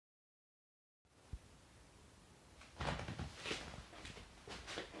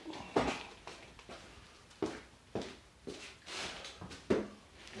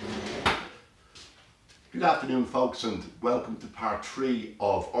Good afternoon, folks, and welcome to part 3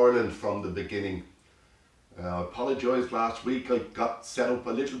 of Ireland from the beginning. I apologise, last week I got set up a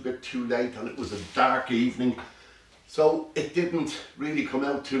little bit too late and it was a dark evening, so it didn't really come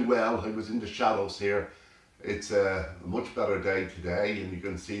out too well. I was in the shadows here. It's a much better day today, and you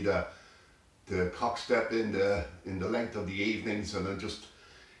can see the cock step in the length of the evenings, and I'm just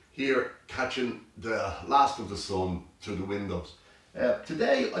here catching the last of the sun through the windows.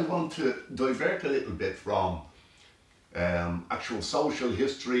 Today I want to divert a little bit from actual social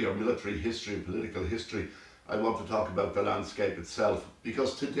history or military history, political history. I want to talk about the landscape itself,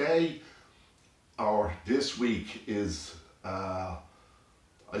 because today or this week is, I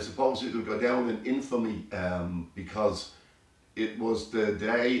suppose it will go down in infamy, because it was the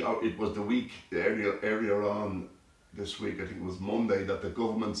day, or it was the week earlier on this week, I think it was Monday, that the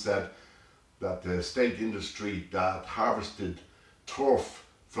government said that the state industry that harvested turf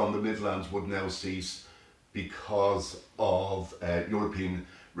from the Midlands would now cease because of European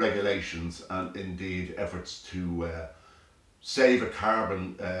regulations and indeed efforts to save a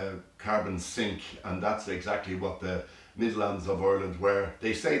carbon sink, and that's exactly what the Midlands of Ireland were.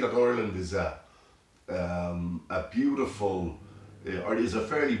 They say that Ireland is a beautiful, or is a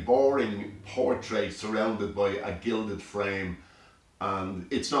fairly boring portrait surrounded by a gilded frame, and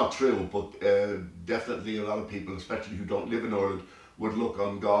it's not true, but definitely a lot of people, especially who don't live in Ireland, would look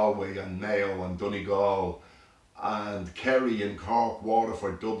on Galway and Mayo and Donegal and Kerry and Cork,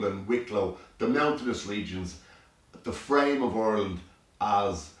 Waterford, Dublin, Wicklow, the mountainous regions, the frame of Ireland,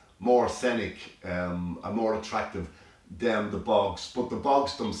 as more scenic and more attractive than the bogs. But the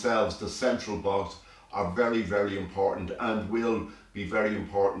bogs themselves, the central bogs, are very, very important and will be very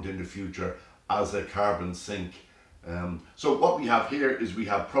important in the future as a carbon sink. So what we have here is we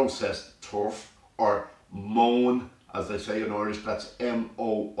have processed turf, or mown, as I say in Irish. That's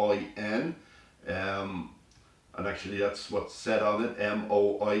M-O-I-N, and actually that's what's said on it,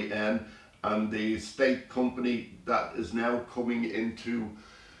 M-O-I-N. And the state company that is now coming into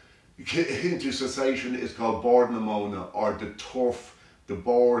cessation is called Board na Móna, or the turf, the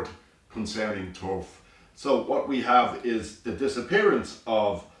board concerning turf. So what we have is the disappearance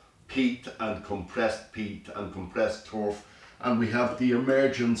of peat and compressed turf, and we have the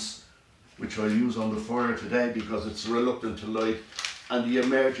emergence, which I'll use on the fire today because it's reluctant to light, and the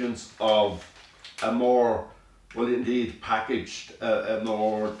emergence of a more, well indeed, packaged, a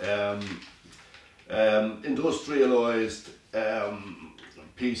more industrialized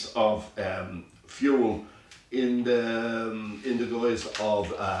piece of fuel in the guise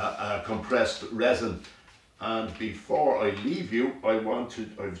of a compressed resin. And before I leave you, I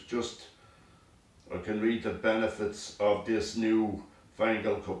can read the benefits of this new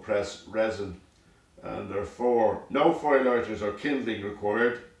fangled compressed resin. And therefore, no firelighters or kindling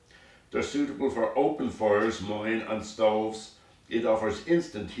required. They're suitable for open fires, mine and stoves. It offers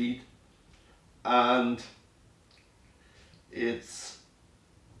instant heat, and it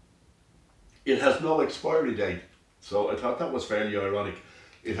has no expiry date. So I thought that was fairly ironic.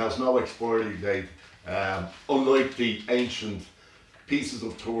 It has no expiry date. Unlike the ancient pieces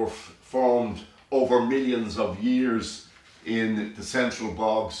of turf formed over millions of years in the central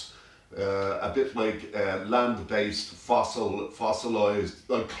bogs, a bit like land-based fossilized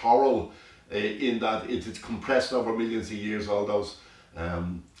like coral, in that it's compressed over millions of years, all those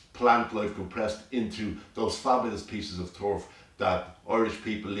plant life compressed into those fabulous pieces of turf that Irish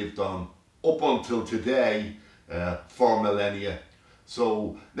people lived on up until today, for millennia.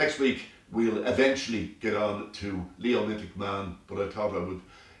 So next week we'll eventually get on to Neolithic man, but I thought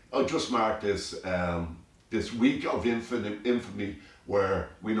I'd just mark this this week of infamy, where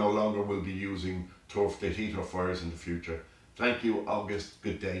we no longer will be using turf to heat our fires in the future. Thank you, August.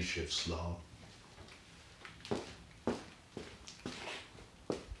 Good day, Shiv Slán.